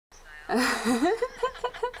그래서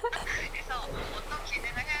어떤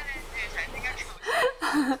기능을 해야 되는지 잘 생각해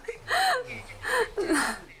보시면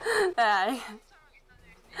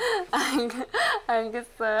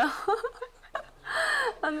알겠어요.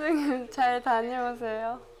 선생님 잘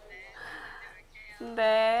다녀오세요.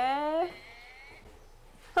 네.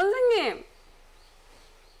 선생님.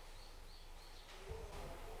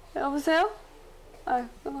 여보세요? 아,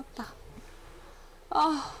 끊었다.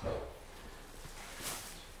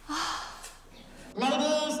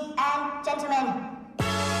 Ladies and gentlemen.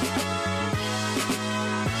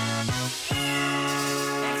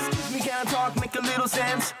 Excuse me, can I talk? Make a little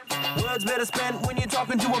sense. Words better spent when you're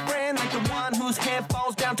talking to a friend, like the one whose hair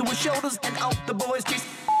falls down to his shoulders and out the boys chase.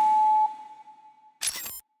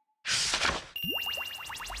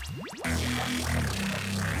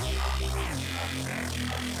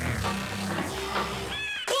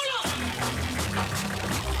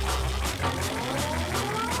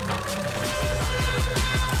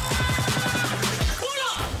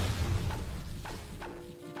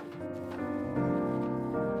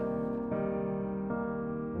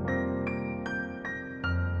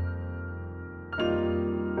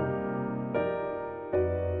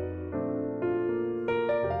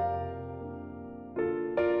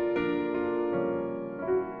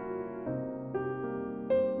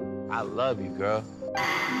 I love you, girl.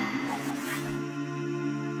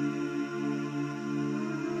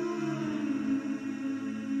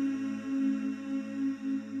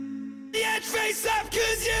 Yeah, face up,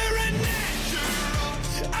 'cause you're a natural.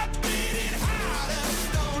 I beat it hard as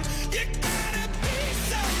stone. You gotta be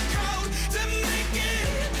so cold to make it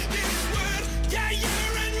in this world. Yeah,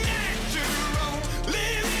 you're a natural.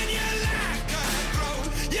 Living your life control.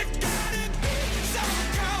 You gotta be so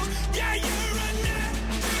cold. Yeah, you're a natural.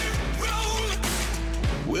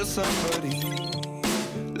 Will somebody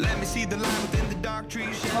let me see the line within the dark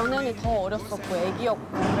trees? 당연히 더 어렸었고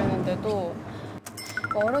애기였고 그랬는데도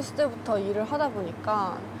어렸을 때부터 일을 하다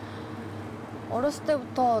보니까 어렸을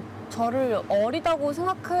때부터 저를 어리다고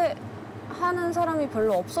생각하는 사람이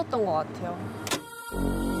별로 없었던 것 같아요.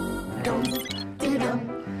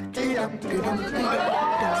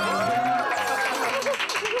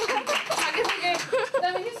 자기소개,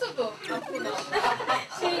 그다음에 힐수도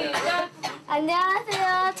시작!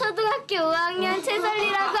 안녕하세요. 초등학교 5학년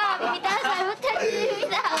최설리라고 합니다. 잘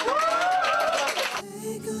부탁드립니다.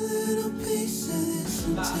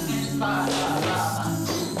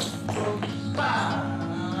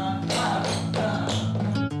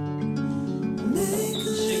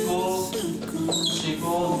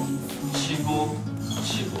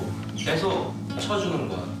 치고 계속 쳐주는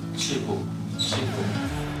거야. 치고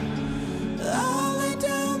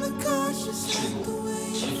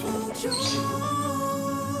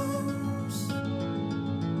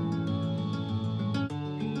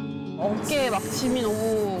어깨에 막 짐이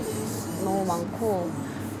너무 많고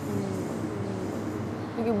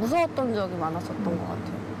되게 무서웠던 적이 많았었던 것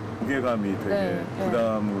같아요. 무게감이 되게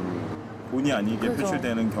부담으로 본의 아니게 그죠.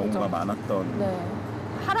 표출되는 경우가 그죠. 많았던. 네.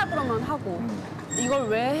 하라 그러면 하고 이걸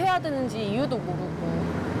왜 해야 되는지 이유도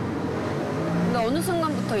모르고 근데 어느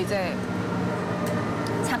순간부터 이제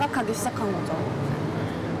자각하기 시작한 거죠.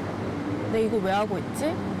 내가 이거 왜 하고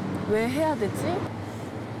있지? 왜 해야 되지?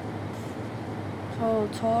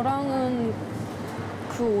 저랑은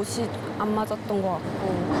그 옷이 안 맞았던 것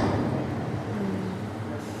같고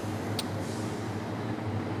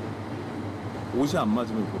옷이 안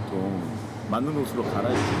맞으면 보통 맞는 옷으로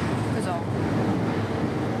갈아입지. 그죠?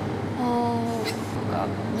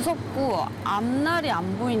 무섭고 앞날이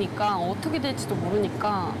안 보이니까 어떻게 될지도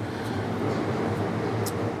모르니까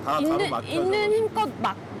있는 힘껏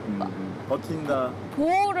막 버틴다.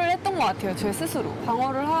 보호를 했던 것 같아요. 제 스스로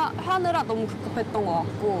방어를 하느라 너무 급급했던 것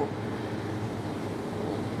같고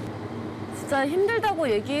진짜 힘들다고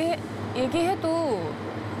얘기해도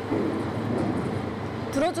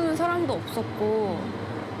들어주는 사람도 없었고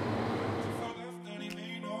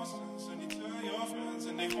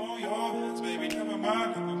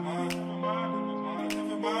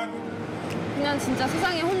그냥 진짜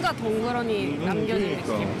세상에 혼자 덩그러니 남겨진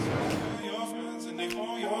느낌.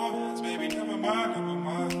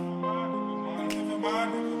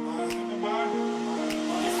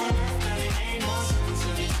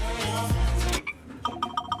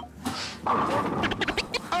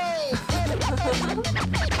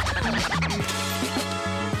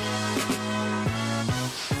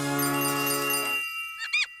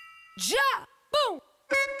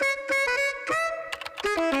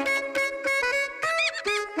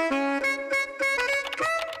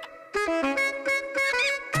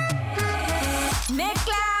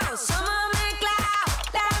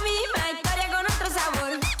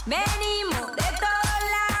 Venimos de todos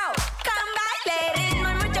lados, con baile, ritmo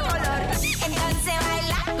y mucho color. Entonces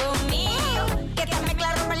baila conmigo, que esta mezcla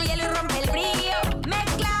rompe el hielo y rompe el frío.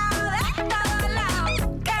 Mezclado de todos lados,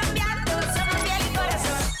 cambiando somos piel y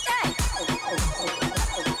corazón. ¡Hey!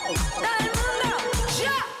 Todo el mundo,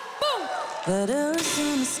 ya, boom. Butters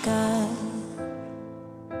in the sky,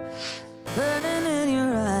 burning in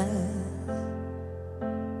your eyes.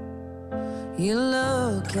 You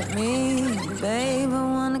look at me, babe, I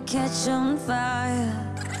wanna catch on fire.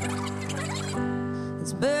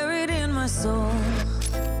 It's buried in my soul,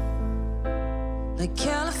 like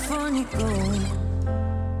California gold.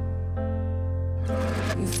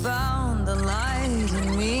 You found the light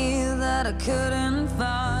in me that I couldn't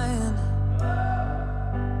find.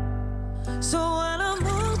 So when I'm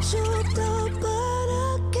all choked up, but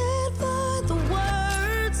I can't find the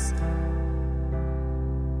words.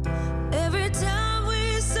 Every time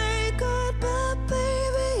we say goodbye,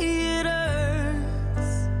 baby, it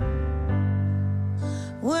hurts.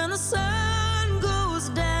 When the sun goes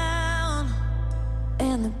down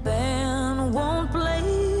and the band won't play,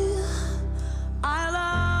 I'll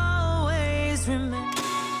always remember.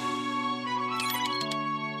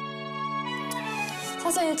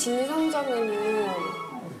 사실 진리상점에는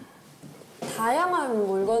다양한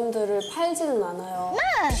물건들을 팔지는 않아요.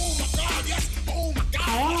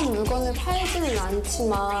 다양한 물건을 팔지는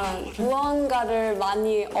않지만 무언가를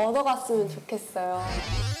많이 얻어갔으면 좋겠어요.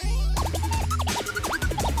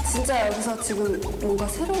 진짜 여기서 지금 뭔가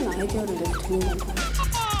새로운 아이디어를 내도 되는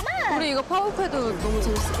건가요? 우리 이거 파워패드 너무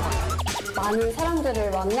재밌을 것 같아요. 많은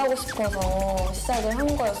사람들을 만나고 싶어서 시작을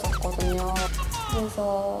한 거였었거든요.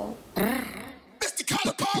 그래서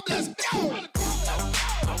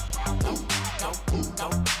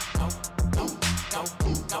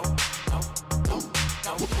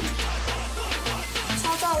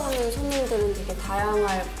찾아오는 손님들은 되게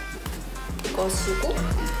다양할 것이고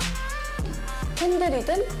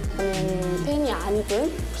팬들이든 아니면 팬이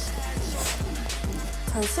아니든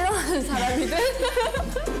전 싫어하는 사람이든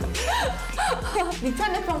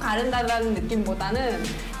밑판에편 가른다라는 느낌보다는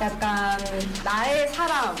약간 나의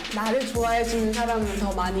사람, 나를 좋아해주는 사람을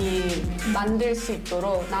더 많이 만들 수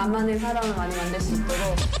있도록 나만의 사람을 많이 만들 수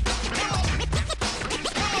있도록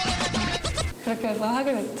그렇게 해서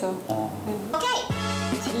하게 됐죠. 네.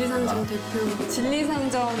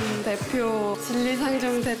 진리상점 대표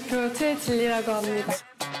최진리라고 합니다.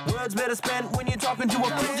 Words better spent when you're talking to a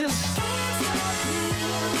pigeon.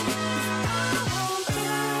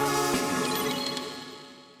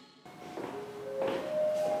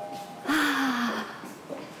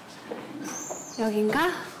 여긴가?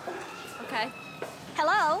 오케이.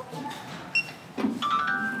 Hello.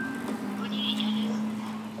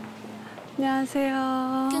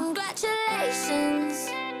 안녕하세요. Congratulations.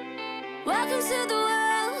 Welcome to the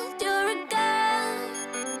world. You're a girl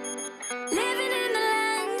living in the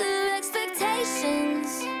land of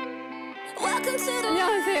expectations. Welcome to the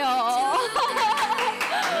안녕하세요.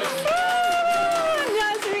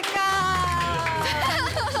 안녕하십니까.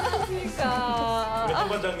 안녕하십니까.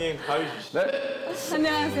 홍반장님 가위 주시죠. 네.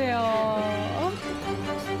 안녕하세요.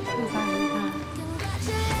 감사합니다.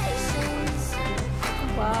 Congratulations.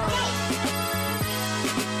 와우.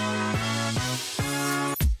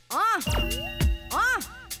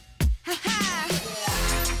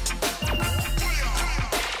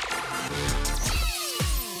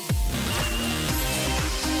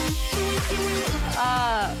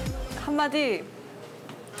 한마디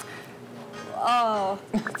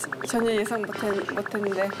전혀 예상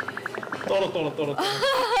못했는데 떨어.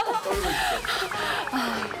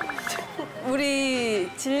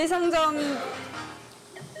 우리 진리상점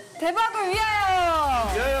대박을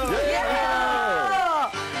위하여!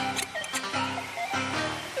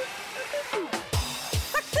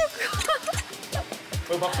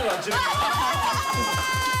 왜 박수를 안 치는 거야?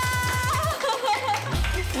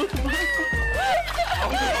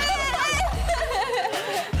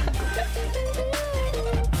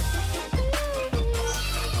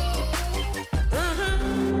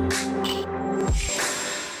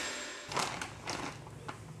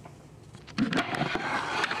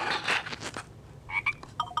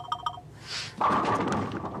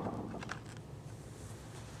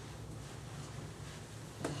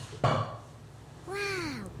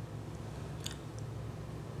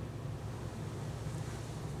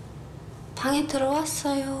 방에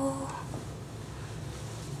들어왔어요.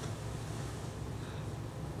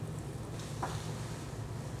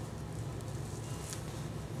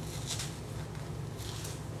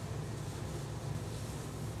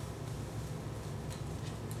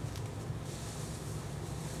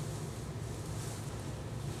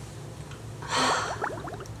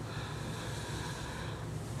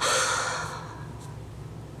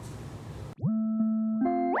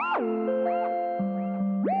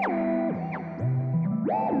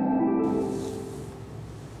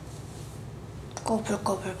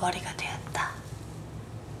 머리가 되었다.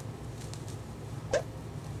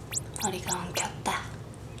 머리가 엉켰다.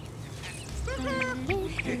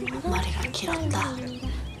 머리가 길었다.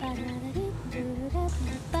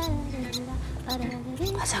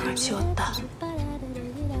 화장을 지웠다.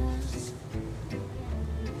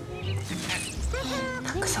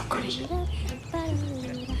 다크서클이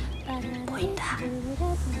보인다.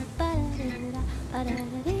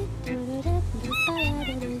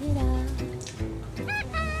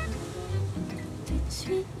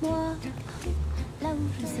 Suis-moi, là où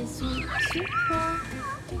je sais, suis-moi.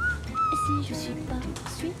 Et si je suis pas,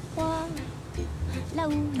 suis-moi, là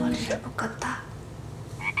où 머리를 묶었다.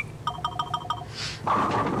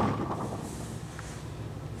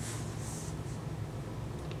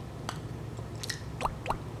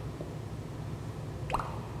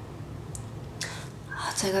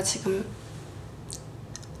 제가 지금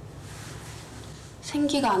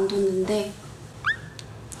생기가 안 돋는데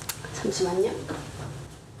잠시만요.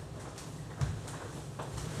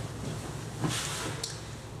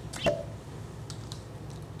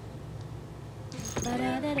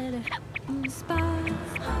 spa,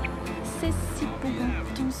 c'est si bon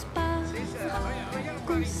ton spa,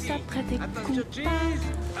 qu'on s'apprête et qu'on part,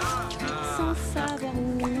 sans savoir où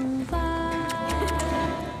on va.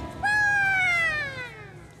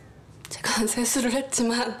 제가 세수를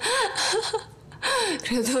했지만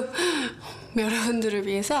그래도 여러분들을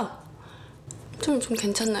위해서 좀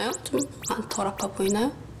괜찮나요? 좀 덜 아파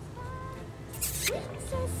보이나요?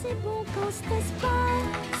 Ça c'est bon quand ça se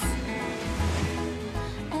passe.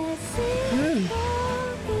 Et si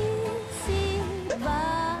ici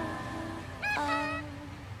va.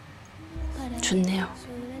 좋네요.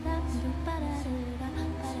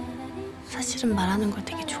 사실은 말하는 걸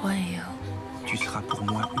되게 좋아해요. Tu seras pour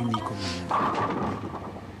moi unique au monde.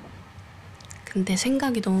 근데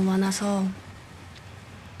생각이 너무 많아서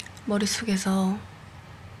머릿속에서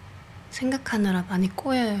생각하느라 많이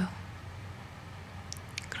꼬여요.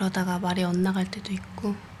 그러다가 말이 엇나갈 때도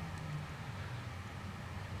있고.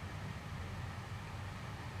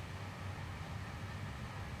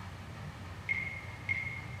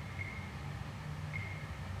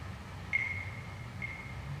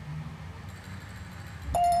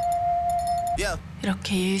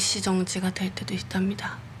 이렇게 일시정지가 될 때도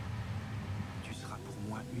있답니다. Tu seras pour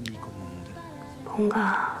moi unique au monde.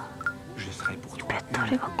 뭔가 Je serai pour toi.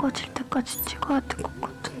 배터리가 꺼질 때까지 찍어야 될 것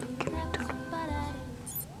같은 느낌이 들어.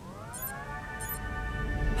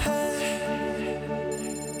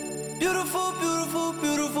 Beautiful, beautiful,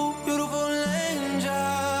 beautiful, beautiful angel.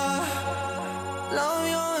 Love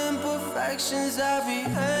your imperfections, every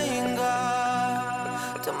anger.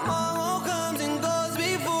 Tomorrow comes and goes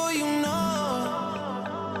before you know.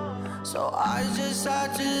 So I just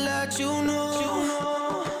had to let you know.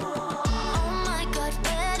 Oh my God,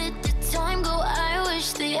 where did the time go? I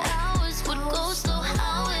wish the hours would go slow.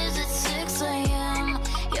 How is it 6 a.m.?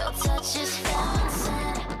 Your touch is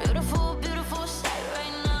fountain. Beautiful, beautiful sight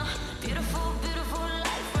right now. Beautiful, beautiful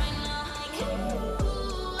life right now.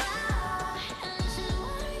 And this is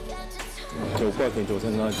what we got to tell. 제 오빠가 개인적으로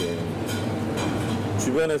생각하기에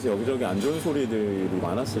주변에서 여기저기 안 좋은 소리들이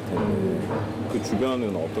많았을 텐데 그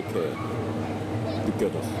주변은 어떻게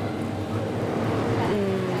느껴졌어?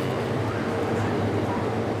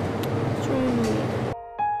 좀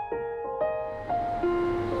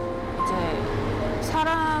이제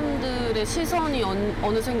사람들의 시선이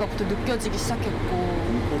어느샌가부터 느껴지기 시작했고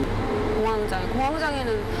공황장애는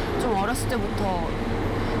좀 어렸을 때부터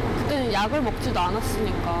그때는 약을 먹지도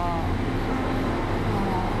않았으니까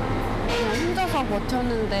그냥 혼자서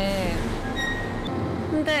버텼는데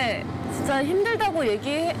근데 진짜 힘들다고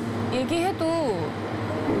얘기해도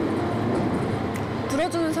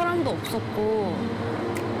들어주는 사람도 없었고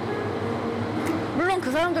물론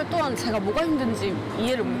그 사람들 또한 제가 뭐가 힘든지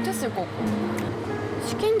이해를 못했을 거고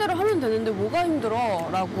시킨 대로 하면 되는데 뭐가 힘들어?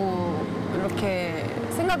 라고 이렇게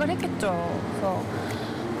생각을 했겠죠. 그래서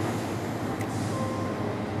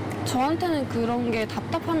저한테는 그런 게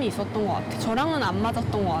답답함이 있었던 것 같아요. 저랑은 안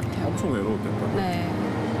맞았던 것 같아요. 엄청 외로웠겠다. 네.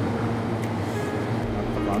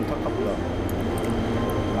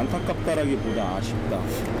 안타깝다라기보다 아쉽다.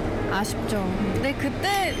 아쉽죠. 근데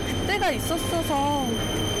그때가 있었어서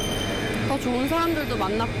더 좋은 사람들도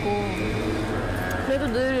만났고 그래도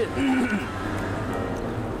늘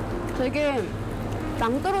되게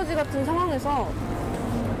낭떠러지 같은 상황에서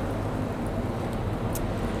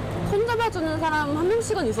손잡아주는 사람 한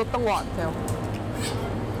명씩은 있었던 것 같아요.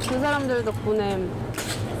 그 사람들 덕분에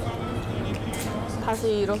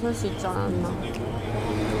다시 일어설 수 있지 않았나.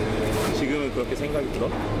 지금은 그렇게 생각이 들어?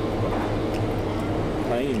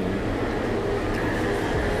 다행이네.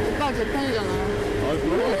 오빠가 제 편이잖아요.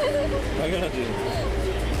 그럼 당연하지.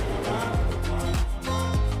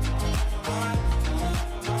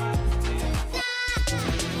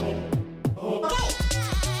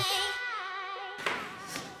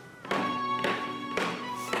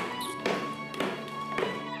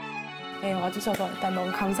 네, 와주셔서 일단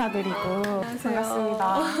너무 감사드리고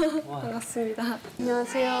반갑습니다. 반갑습니다.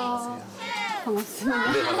 안녕하세요.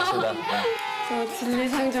 반갑습니다. 네, 반갑습니다. 저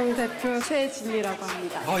진리상점 대표 최진리라고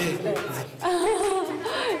합니다. 예.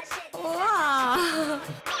 우와.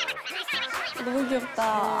 너무 귀엽다.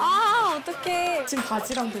 아, 어떡해. 지금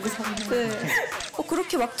바지랑 되게 잘 어울려요. 네.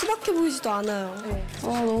 그렇게 막 투박해 보이지도 않아요. 네.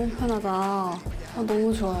 너무 편하다.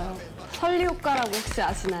 너무 좋아요. 설리 효과라고 혹시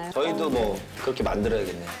아시나요? 저희도 뭐 그렇게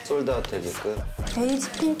만들어야겠네요. 솔드아웃 되게끔.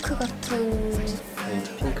 베이지 핑크 같은.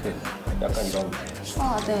 베이지 핑크. 약간 이런.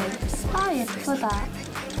 네. 아, 예쁘다.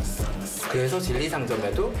 그래서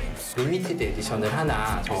진리상점에도 리미티드 에디션을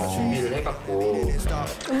하나 저희가 준비를 해갖고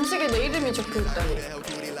음식에 내 이름이 적혀있다니.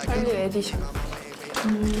 빨리 에디션.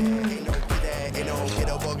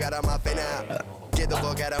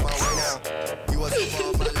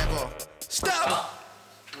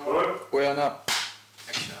 오연아.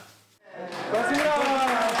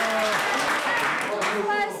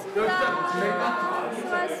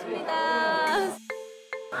 수고하셨습니다.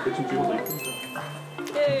 대충 찍어서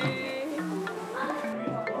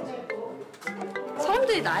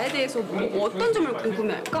사람들이 나에 대해서 어떤 점을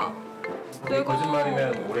궁금해할까? 내가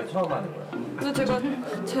거짓말이면 올해 처음 하는 거야. 근데 제가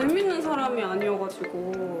재밌는 사람이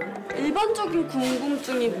아니어가지고 일반적인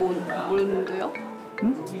궁금증이 뭔데요?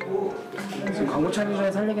 지금 광고 촬영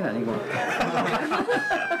전에 살 얘기는 아닌 것 같아.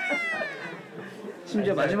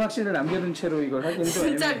 심지어 마지막 씬을 남겨둔 채로 이걸 하기는 좀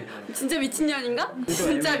애매해. 진짜 미친년인가?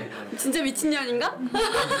 진짜 미친년인가?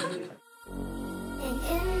 In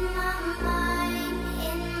my mind